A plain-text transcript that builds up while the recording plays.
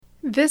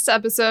This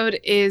episode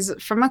is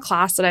from a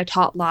class that I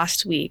taught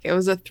last week. It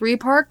was a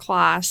 3-part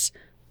class,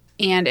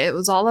 and it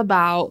was all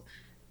about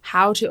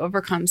how to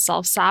overcome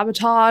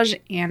self-sabotage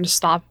and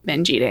stop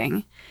binge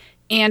eating.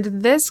 And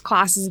this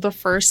class is the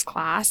first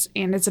class,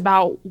 and it's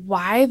about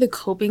why the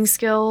coping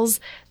skills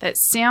that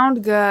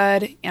sound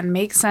good and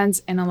make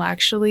sense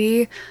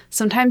intellectually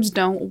sometimes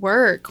don't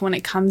work when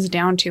it comes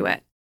down to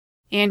it.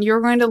 And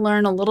you're going to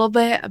learn a little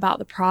bit about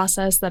the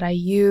process that I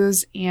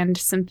use and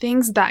some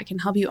things that can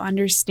help you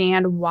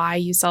understand why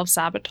you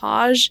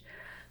self-sabotage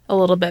a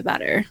little bit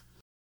better.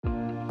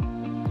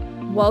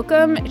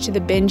 Welcome to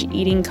the Binge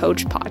Eating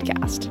Coach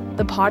podcast,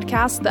 the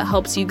podcast that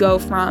helps you go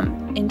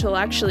from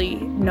intellectually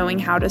knowing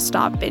how to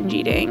stop binge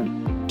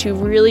eating to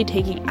really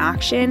taking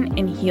action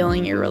and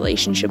healing your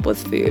relationship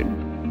with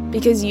food.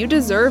 Because you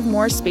deserve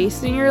more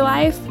space in your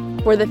life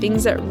for the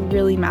things that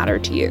really matter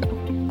to you.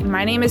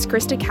 My name is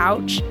Krista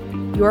Couch,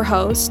 your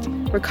host,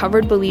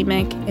 recovered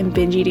bulimic and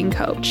binge eating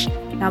coach.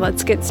 Now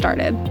let's get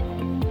started.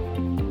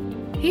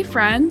 Hey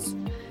friends.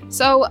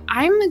 So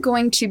I'm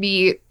going to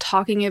be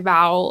talking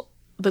about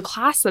the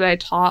class that I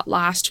taught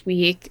last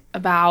week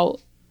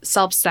about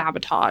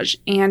self-sabotage.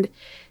 And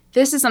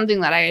this is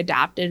something that I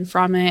adapted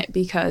from it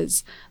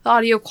because the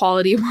audio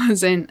quality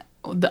wasn't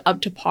up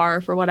to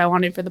par for what I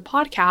wanted for the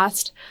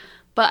podcast.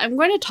 But I'm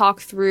going to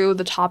talk through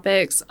the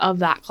topics of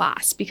that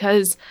class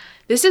because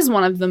this is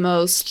one of the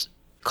most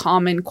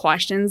common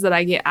questions that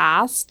I get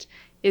asked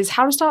is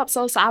how to stop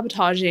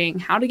self-sabotaging,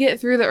 how to get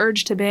through the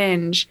urge to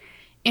binge.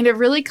 And it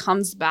really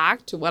comes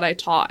back to what I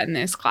taught in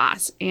this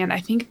class. And I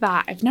think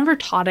that I've never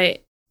taught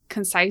it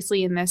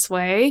concisely in this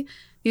way.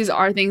 These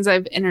are things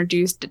I've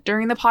introduced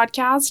during the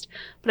podcast,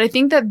 but I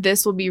think that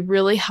this will be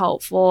really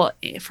helpful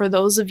for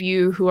those of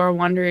you who are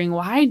wondering,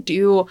 why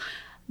do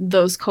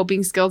those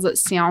coping skills that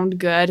sound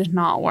good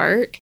not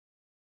work?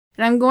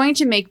 And I'm going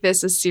to make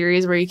this a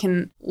series where you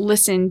can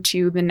listen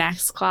to the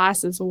next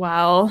class as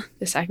well,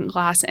 the second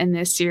class in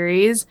this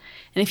series.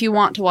 And if you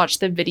want to watch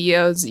the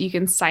videos, you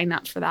can sign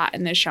up for that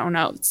in the show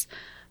notes.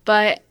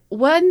 But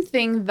one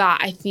thing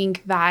that I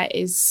think that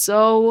is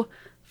so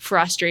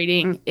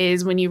frustrating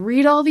is when you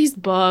read all these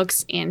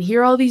books and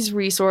hear all these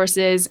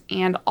resources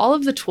and all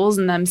of the tools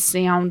in them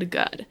sound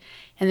good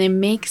and they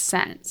make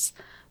sense.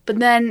 But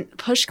then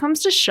push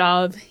comes to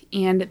shove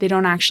and they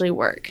don't actually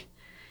work.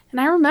 And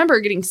I remember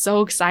getting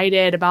so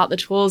excited about the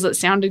tools that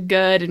sounded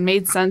good and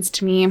made sense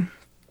to me.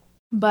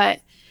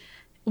 But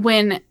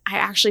when I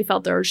actually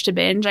felt the urge to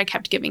binge, I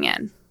kept giving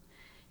in.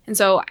 And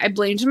so I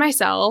blamed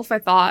myself. I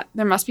thought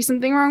there must be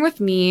something wrong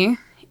with me.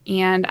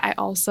 And I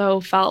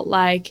also felt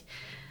like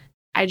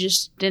I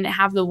just didn't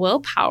have the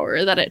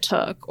willpower that it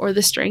took or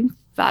the strength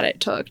that it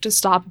took to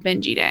stop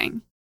binge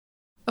eating.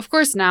 Of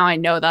course, now I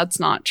know that's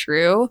not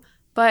true.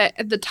 But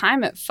at the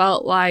time, it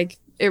felt like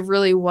it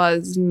really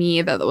was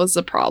me that was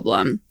the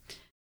problem.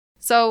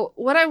 So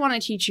what I want to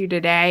teach you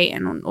today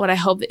and what I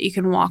hope that you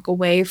can walk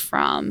away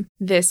from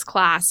this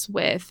class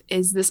with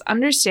is this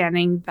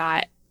understanding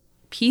that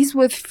peace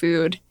with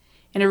food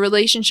and a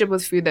relationship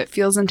with food that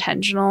feels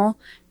intentional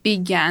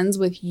begins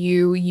with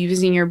you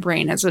using your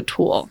brain as a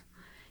tool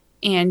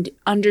and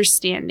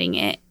understanding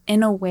it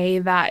in a way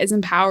that is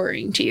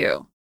empowering to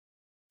you.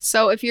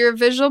 So if you're a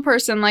visual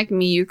person like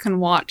me, you can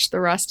watch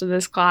the rest of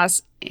this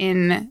class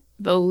in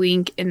the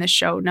link in the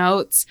show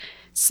notes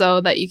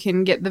so that you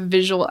can get the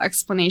visual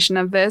explanation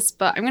of this.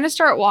 But I'm going to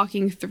start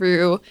walking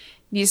through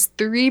these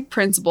 3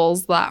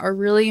 principles that are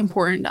really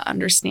important to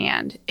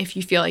understand if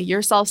you feel like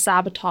you're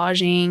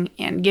self-sabotaging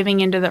and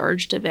giving into the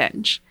urge to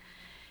binge.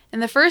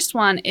 And the first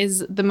one is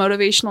the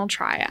motivational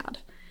triad.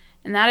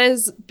 And that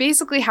is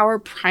basically how our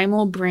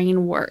primal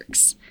brain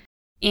works.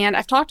 And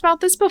I've talked about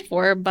this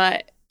before,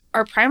 but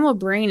our primal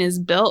brain is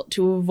built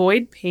to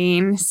avoid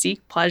pain,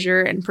 seek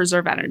pleasure, and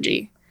preserve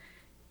energy.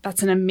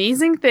 That's an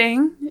amazing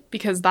thing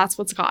because that's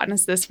what's gotten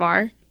us this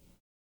far.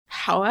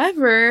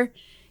 However,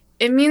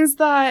 it means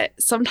that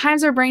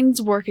sometimes our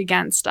brains work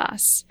against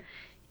us.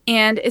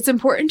 And it's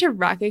important to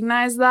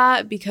recognize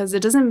that because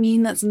it doesn't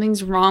mean that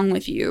something's wrong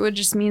with you. It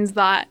just means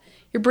that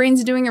your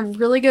brain's doing a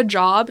really good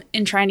job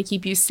in trying to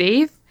keep you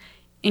safe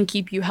and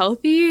keep you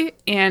healthy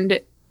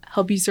and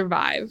help you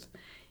survive.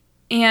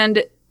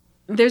 And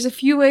there's a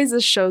few ways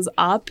this shows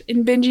up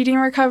in binge eating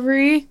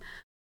recovery.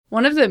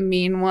 One of the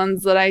main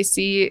ones that I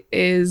see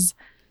is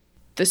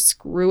the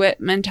screw it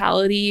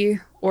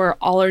mentality or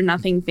all or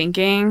nothing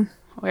thinking,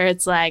 where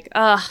it's like,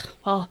 well,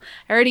 I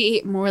already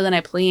ate more than I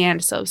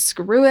planned, so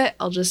screw it,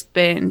 I'll just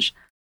binge.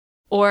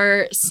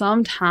 Or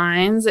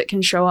sometimes it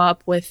can show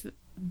up with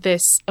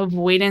this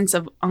avoidance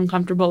of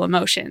uncomfortable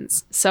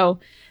emotions. So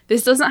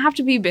this doesn't have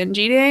to be binge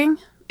eating.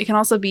 It can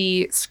also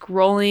be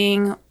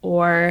scrolling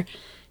or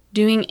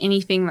doing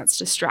anything that's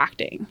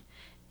distracting.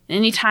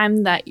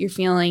 Anytime that you're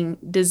feeling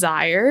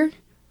desire,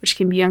 which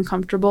can be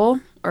uncomfortable,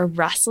 or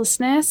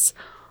restlessness,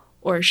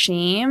 or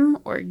shame,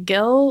 or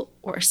guilt,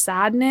 or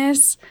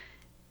sadness,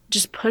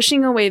 just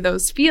pushing away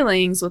those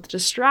feelings with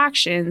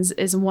distractions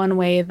is one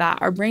way that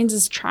our brains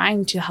is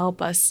trying to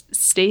help us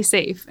stay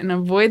safe and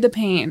avoid the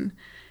pain.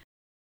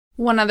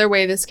 One other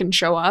way this can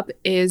show up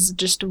is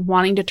just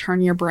wanting to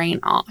turn your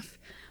brain off.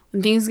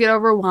 When things get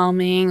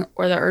overwhelming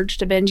or the urge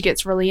to binge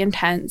gets really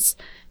intense,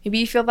 maybe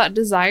you feel that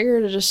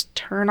desire to just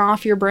turn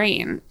off your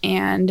brain,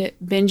 and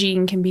binge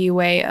eating can be a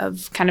way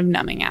of kind of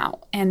numbing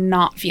out and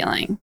not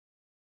feeling.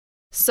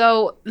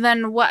 So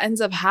then what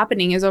ends up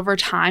happening is over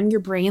time,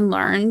 your brain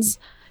learns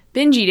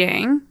binge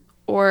eating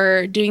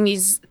or doing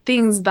these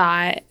things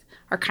that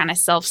are kind of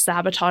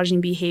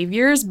self-sabotaging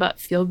behaviors but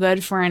feel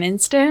good for an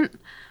instant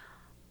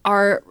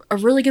are a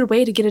really good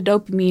way to get a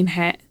dopamine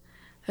hit.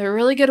 They're a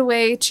really good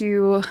way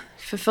to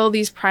fulfill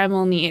these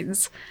primal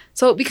needs.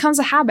 So it becomes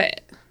a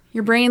habit.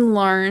 Your brain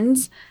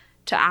learns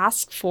to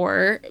ask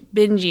for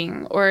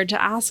binging or to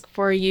ask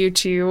for you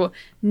to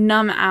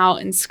numb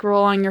out and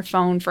scroll on your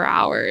phone for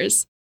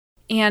hours.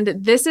 And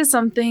this is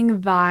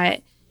something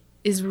that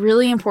is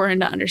really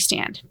important to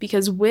understand,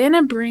 because when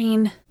a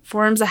brain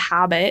forms a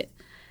habit,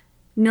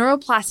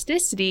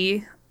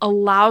 neuroplasticity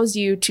allows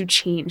you to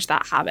change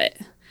that habit.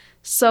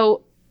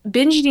 So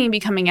binge eating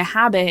becoming a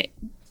habit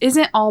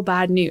isn't all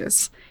bad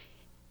news.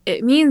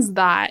 It means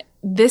that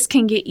this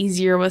can get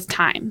easier with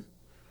time.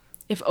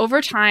 If over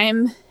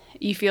time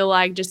you feel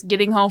like just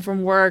getting home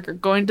from work or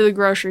going to the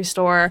grocery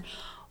store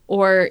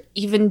or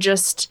even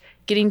just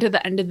getting to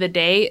the end of the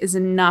day is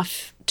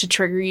enough to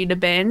trigger you to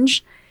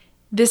binge,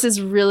 this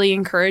is really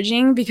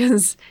encouraging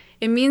because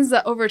it means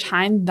that over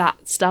time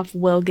that stuff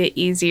will get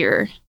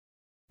easier.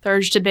 The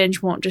urge to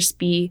binge won't just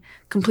be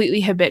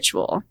completely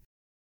habitual.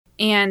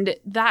 And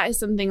that is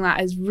something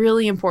that is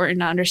really important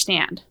to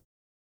understand.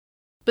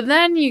 But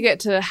then you get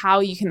to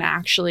how you can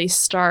actually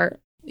start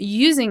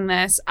using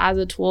this as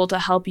a tool to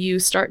help you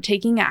start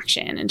taking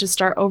action and to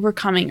start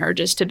overcoming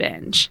urges to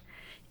binge.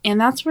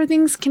 And that's where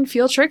things can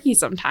feel tricky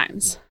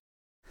sometimes.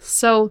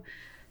 So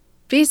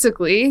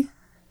basically,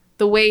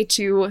 the way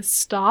to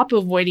stop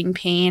avoiding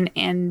pain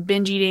and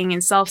binge eating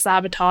and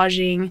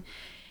self-sabotaging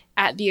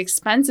at the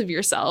expense of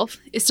yourself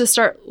is to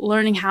start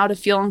learning how to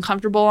feel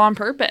uncomfortable on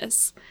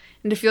purpose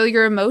and to feel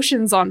your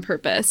emotions on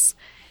purpose.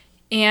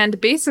 And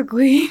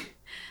basically,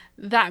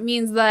 that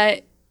means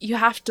that you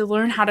have to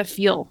learn how to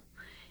feel.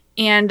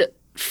 And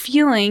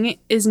feeling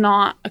is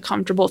not a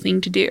comfortable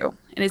thing to do.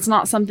 And it's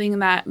not something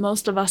that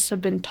most of us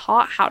have been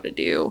taught how to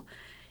do.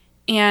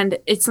 And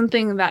it's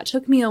something that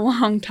took me a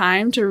long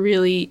time to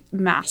really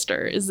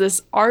master, is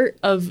this art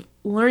of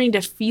learning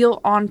to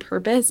feel on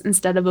purpose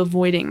instead of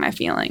avoiding my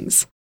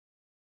feelings.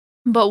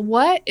 But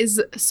what is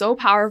so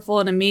powerful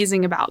and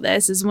amazing about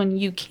this is when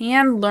you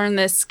can learn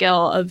this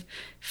skill of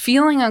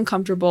feeling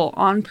uncomfortable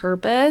on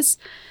purpose,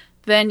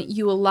 then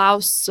you allow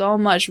so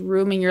much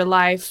room in your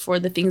life for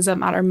the things that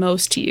matter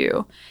most to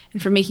you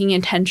and for making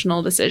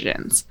intentional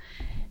decisions.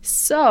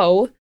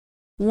 So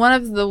one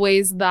of the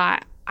ways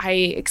that I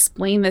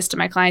explain this to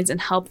my clients and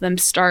help them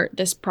start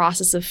this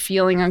process of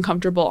feeling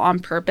uncomfortable on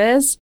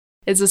purpose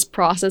is this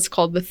process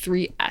called the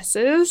 3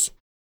 S's.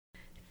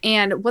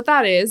 And what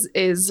that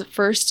is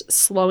first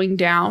slowing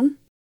down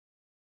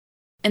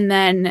and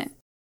then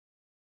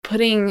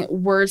putting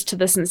words to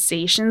the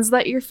sensations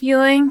that you're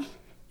feeling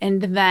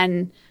and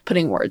then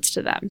putting words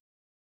to them.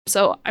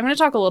 So I'm going to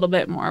talk a little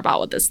bit more about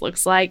what this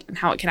looks like and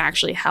how it can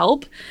actually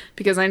help,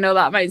 because I know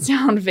that might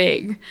sound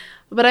vague.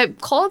 But I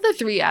call it the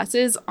 3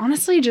 S's,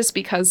 honestly, just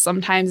because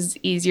sometimes it's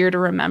easier to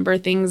remember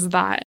things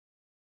that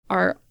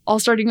are all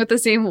starting with the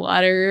same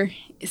letter.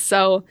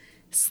 So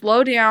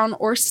slow down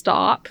or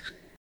stop,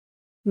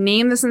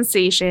 name the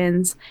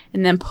sensations,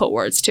 and then put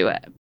words to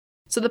it.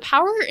 So the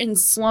power in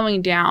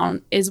slowing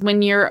down is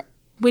when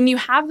you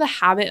have the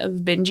habit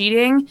of binge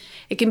eating,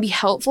 it can be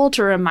helpful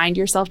to remind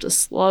yourself to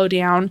slow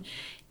down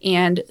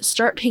and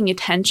start paying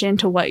attention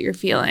to what you're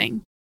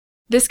feeling.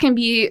 This can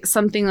be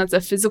something that's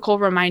a physical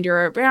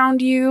reminder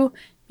around you.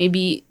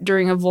 Maybe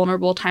during a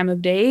vulnerable time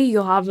of day,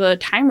 you'll have a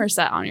timer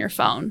set on your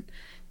phone.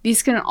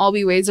 These can all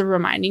be ways of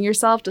reminding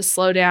yourself to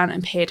slow down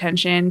and pay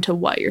attention to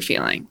what you're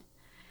feeling.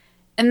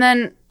 And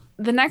then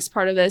the next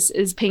part of this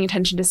is paying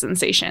attention to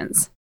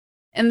sensations.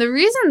 And the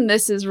reason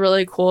this is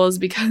really cool is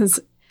because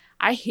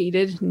I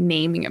hated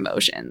naming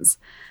emotions.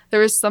 There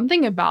was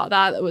something about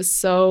that was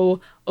so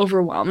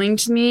overwhelming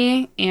to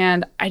me,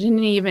 and I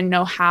didn't even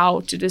know how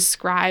to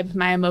describe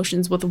my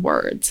emotions with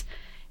words.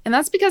 And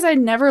that's because I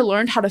never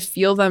learned how to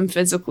feel them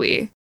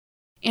physically.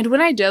 And when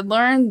I did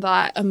learn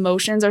that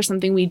emotions are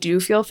something we do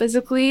feel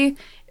physically,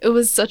 it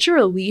was such a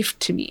relief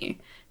to me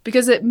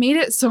because it made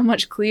it so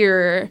much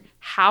clearer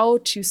how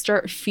to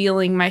start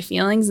feeling my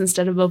feelings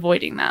instead of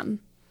avoiding them.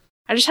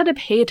 I just had to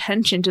pay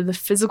attention to the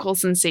physical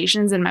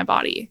sensations in my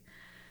body.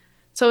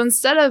 So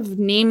instead of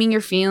naming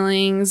your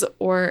feelings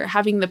or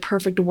having the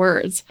perfect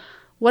words,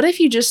 what if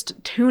you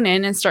just tune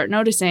in and start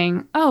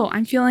noticing, oh,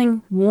 I'm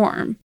feeling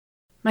warm.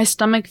 My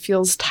stomach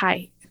feels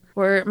tight,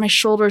 or my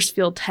shoulders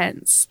feel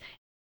tense.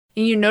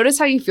 And you notice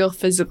how you feel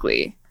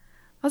physically.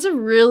 That's a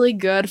really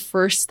good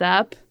first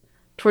step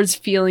towards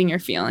feeling your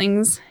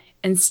feelings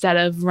instead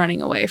of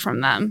running away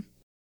from them.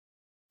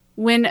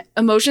 When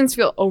emotions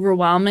feel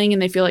overwhelming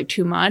and they feel like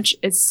too much,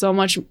 it's so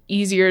much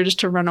easier just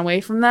to run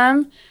away from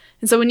them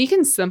And so when you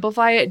can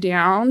simplify it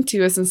down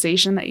to a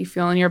sensation that you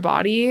feel in your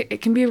body,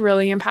 it can be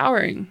really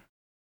empowering.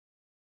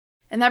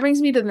 And that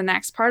brings me to the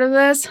next part of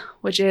this,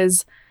 which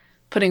is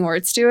putting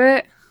words to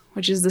it,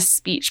 which is the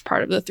speech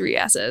part of the 3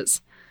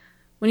 S's.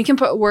 When you can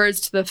put words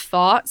to the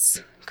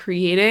thoughts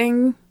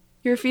creating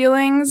your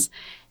feelings,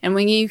 and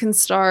when you can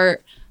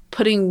start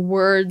putting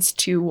words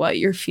to what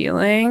you're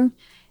feeling,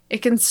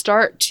 it can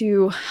start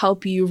to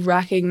help you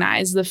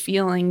recognize the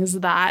feelings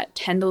that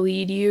tend to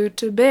lead you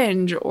to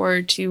binge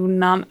or to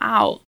numb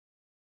out.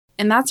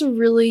 And that's a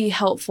really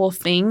helpful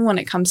thing when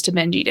it comes to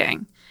binge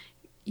eating.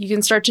 You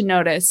can start to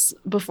notice,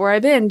 before I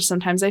binge,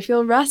 sometimes I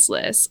feel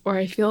restless or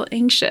I feel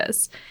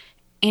anxious.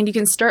 And you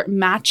can start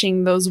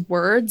matching those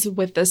words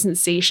with the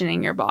sensation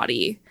in your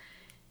body.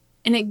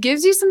 And it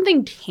gives you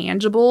something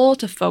tangible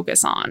to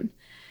focus on.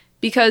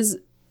 Because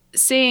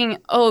saying,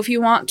 oh, if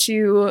you want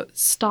to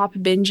stop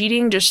binge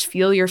eating, just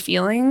feel your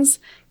feelings,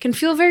 can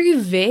feel very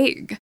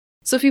vague.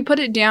 So if you put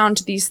it down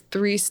to these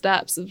 3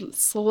 steps of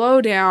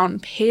slow down,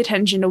 pay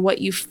attention to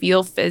what you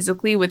feel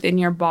physically within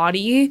your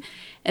body,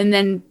 and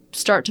then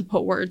start to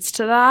put words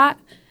to that,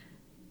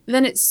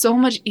 then it's so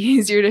much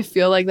easier to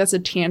feel like that's a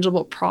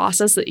tangible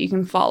process that you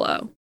can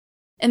follow.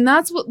 And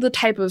that's what the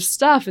type of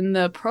stuff and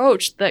the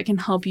approach that can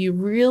help you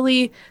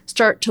really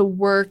start to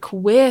work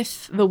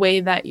with the way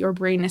that your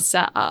brain is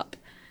set up.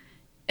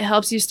 It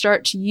helps you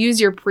start to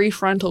use your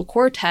prefrontal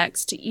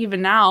cortex to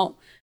even out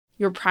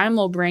your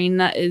primal brain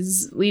that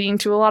is leading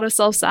to a lot of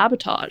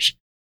self-sabotage.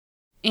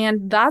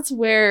 And that's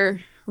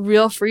where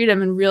real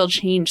freedom and real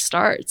change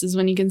starts, is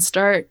when you can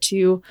start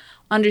to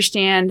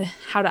understand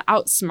how to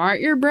outsmart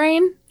your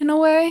brain in a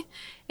way,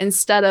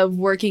 instead of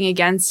working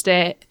against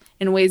it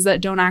in ways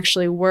that don't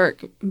actually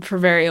work for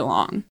very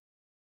long.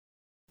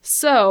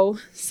 So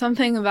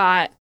something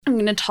that I'm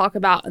going to talk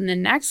about in the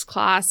next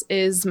class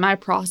is my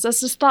process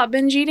to stop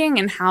binge eating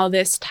and how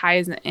this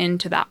ties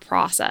into that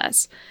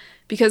process.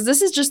 Because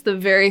this is just the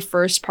very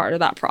first part of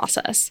that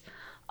process.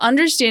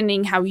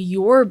 Understanding how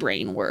your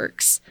brain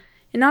works.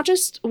 And not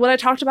just what I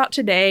talked about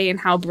today and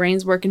how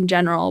brains work in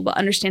general, but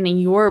understanding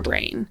your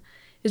brain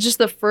is just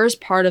the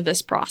first part of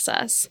this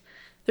process.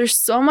 There's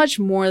so much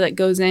more that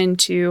goes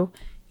into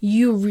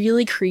you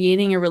really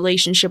creating a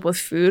relationship with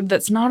food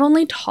that's not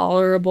only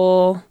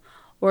tolerable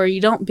or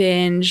you don't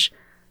binge,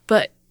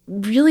 but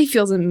really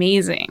feels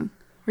amazing,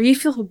 where you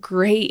feel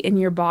great in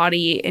your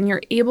body and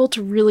you're able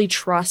to really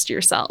trust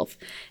yourself.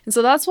 And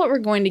so that's what we're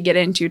going to get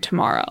into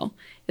tomorrow,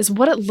 is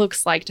what it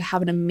looks like to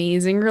have an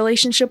amazing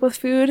relationship with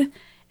food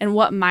and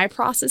what my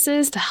process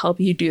is to help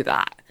you do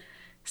that.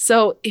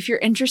 So if you're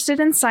interested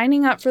in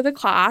signing up for the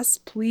class,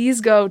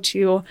 please go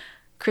to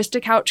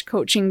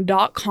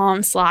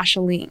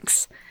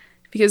kristacouchcoaching.com/links.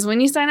 Because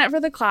when you sign up for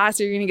the class,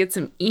 you're going to get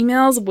some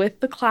emails with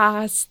the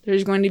class.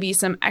 There's going to be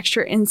some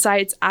extra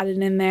insights added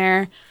in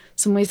there,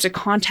 some ways to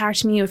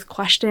contact me with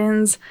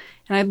questions,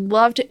 and I'd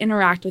love to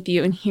interact with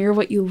you and hear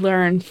what you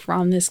learn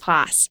from this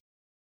class.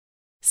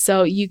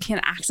 So you can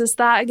access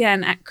that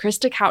again at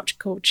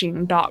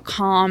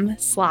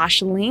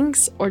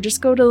kristacouchcoaching.com/links, or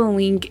just go to the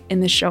link in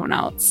the show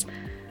notes.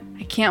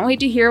 I can't wait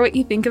to hear what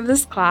you think of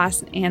this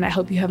class, and I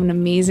hope you have an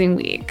amazing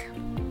week.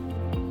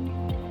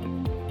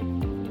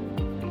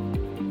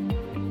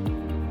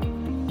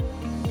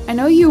 I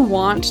know you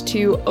want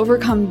to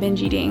overcome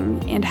binge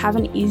eating and have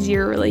an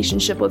easier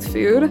relationship with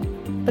food,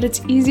 but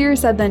it's easier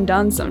said than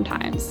done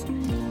sometimes.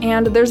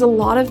 And there's a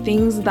lot of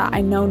things that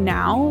I know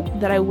now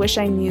that I wish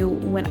I knew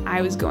when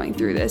I was going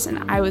through this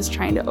and I was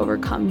trying to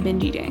overcome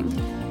binge eating.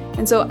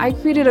 And so I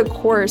created a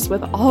course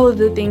with all of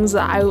the things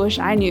that I wish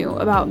I knew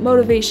about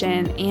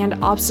motivation and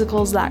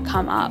obstacles that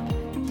come up.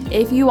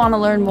 If you want to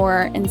learn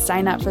more and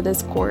sign up for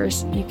this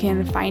course, you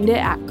can find it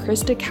at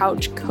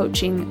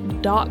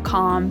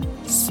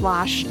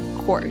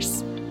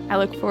kristacouchcoaching.com/course. I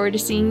look forward to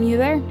seeing you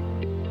there.